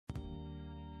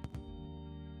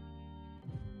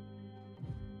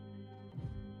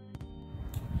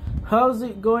How's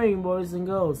it going, boys and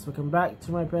girls? Welcome back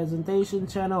to my presentation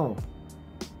channel.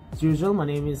 As usual, my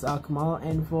name is Akmal,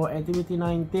 and for activity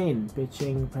 19,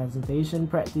 pitching presentation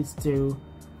practice 2,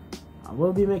 I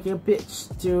will be making a pitch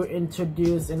to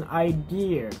introduce an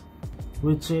idea,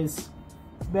 which is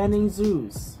banning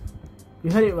zoos.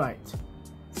 You heard it right.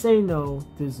 Say no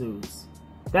to zoos.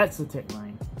 That's the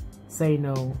tagline. Say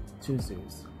no to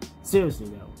zoos. Seriously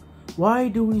though, why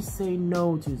do we say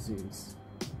no to zoos?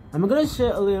 I'm gonna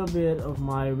share a little bit of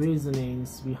my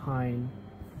reasonings behind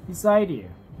this idea.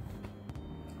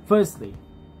 Firstly,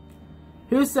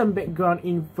 here's some background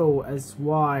info as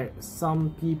why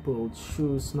some people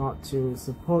choose not to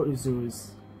support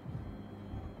zoos,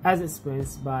 as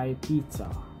explained by Peter.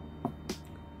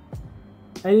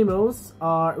 Animals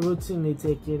are routinely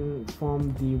taken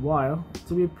from the wild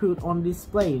to be put on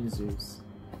display in zoos.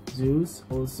 Zoos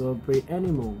also breed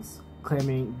animals,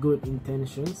 claiming good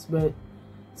intentions but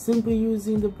simply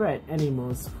using the bred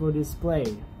animals for display.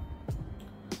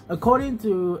 According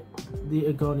to the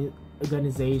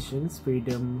organization's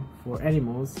Freedom for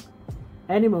Animals,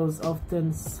 animals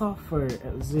often suffer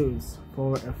at zoos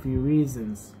for a few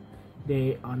reasons.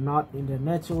 They are not in their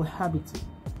natural habitat.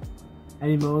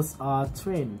 Animals are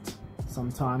trained,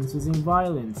 sometimes using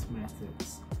violent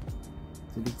methods,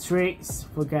 to the tricks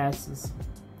for gases.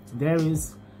 There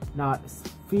is not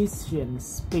sufficient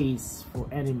space for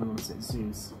animals at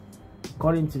zoos,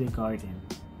 according to The Guardian.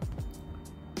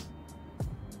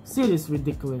 See this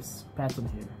ridiculous pattern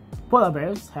here. Polar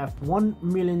bears have 1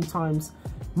 million times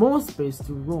more space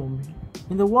to roam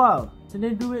in the wild than they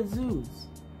do at zoos.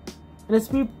 And as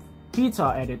Peter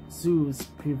added, zoos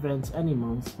prevent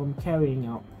animals from carrying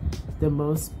out the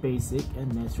most basic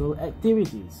and natural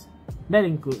activities. That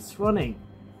includes running,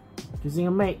 choosing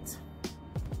a mate,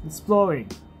 exploring.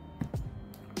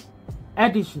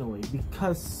 Additionally,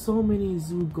 because so many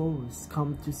zoo goers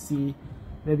come to see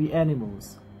baby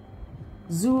animals,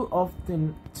 zoos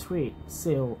often trade,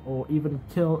 sell, or even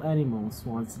kill animals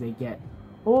once they get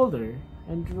older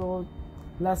and draw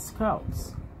less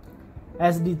crowds.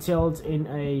 As detailed in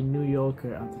a New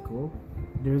Yorker article,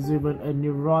 there is even a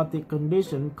neurotic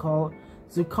condition called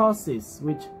zoochosis,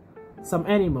 which some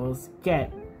animals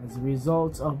get as a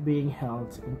result of being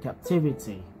held in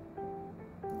captivity,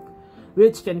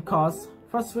 which can cause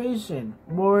frustration,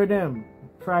 boredom,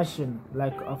 depression,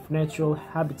 lack of natural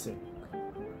habitat,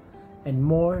 and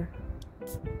more.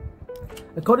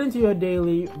 According to your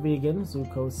daily vegan,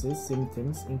 zoochosis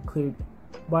symptoms include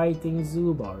biting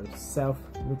zoo bars,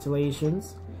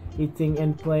 self-mutilations, eating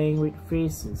and playing with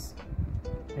faces,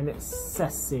 and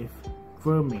excessive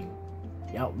grooming.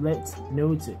 The outlet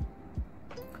noted.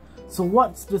 So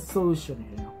what's the solution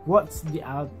here? What's the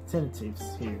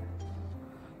alternatives here?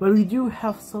 Well, we do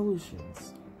have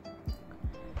solutions.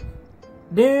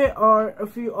 There are a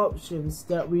few options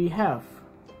that we have.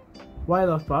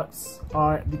 Wildlife parks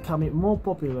are becoming more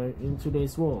popular in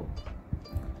today's world.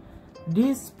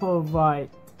 These provide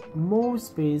more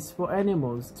space for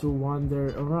animals to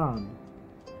wander around.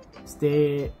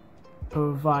 They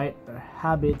provide a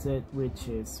habitat which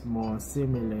is more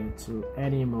similar to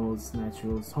animals'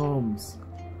 natural homes.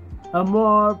 A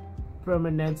more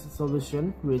permanent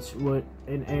solution, which would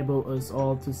enable us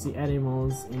all to see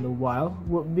animals in the wild,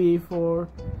 would be for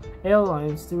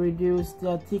airlines to reduce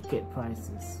their ticket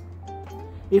prices.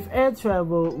 If air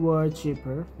travel were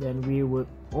cheaper, then we would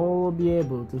all be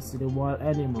able to see the wild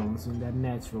animals in their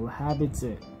natural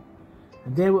habitat,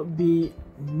 and there would be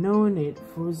no need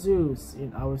for zoos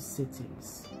in our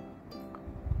cities.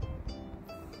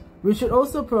 We should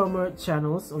also promote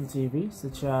channels on TV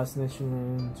such as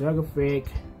National Geographic.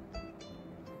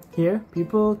 Here,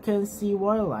 people can see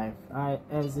wildlife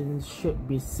as it should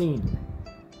be seen.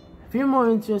 If you're more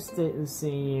interested in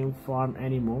seeing farm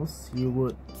animals, you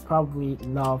would probably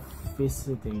love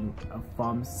visiting a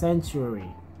farm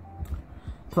sanctuary.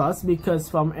 Plus, because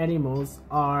farm animals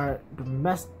are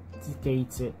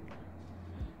domesticated,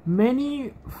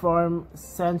 many farm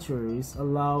sanctuaries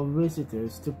allow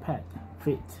visitors to pet,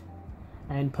 feed,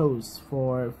 and pose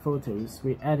for photos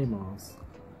with animals,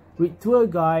 with tour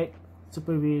guide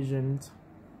supervision.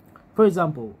 For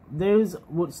example, there's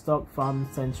Woodstock Farm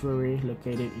Sanctuary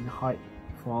located in Hyde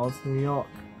Falls, New York.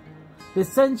 The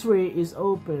sanctuary is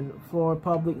open for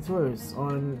public tours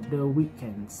on the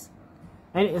weekends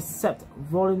and accepts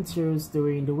volunteers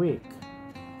during the week.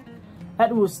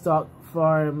 At Woodstock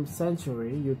Farm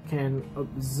Sanctuary, you can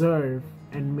observe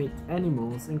and meet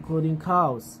animals including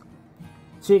cows,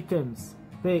 chickens,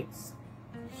 pigs,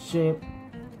 sheep,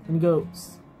 and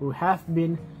goats who have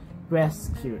been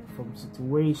rescued from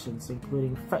situations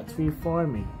including factory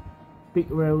farming,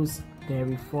 pig rows,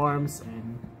 dairy farms,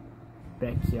 and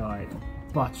backyard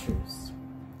butchers.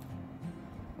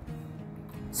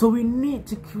 So we need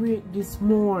to create this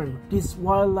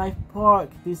wildlife park,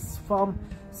 this farm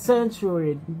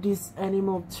sanctuary, this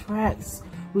animal tracks,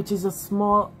 which is a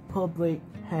small public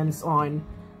hands-on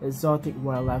exotic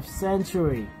wildlife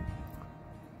sanctuary.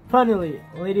 Finally,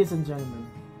 ladies and gentlemen,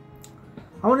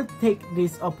 I want to take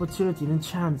this opportunity and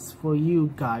chance for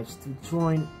you guys to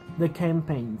join the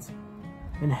campaigns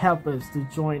and help us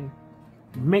to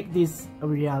make this a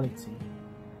reality.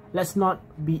 Let's not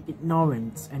be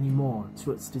ignorant anymore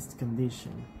towards this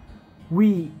condition.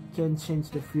 We can change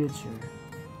the future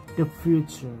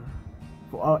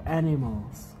for our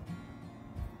animals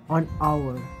on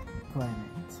our planet.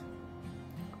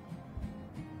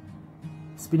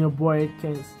 It's been your boy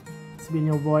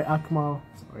Akmal.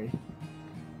 Sorry.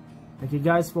 Thank you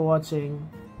guys for watching.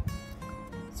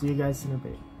 See you guys in a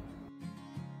bit.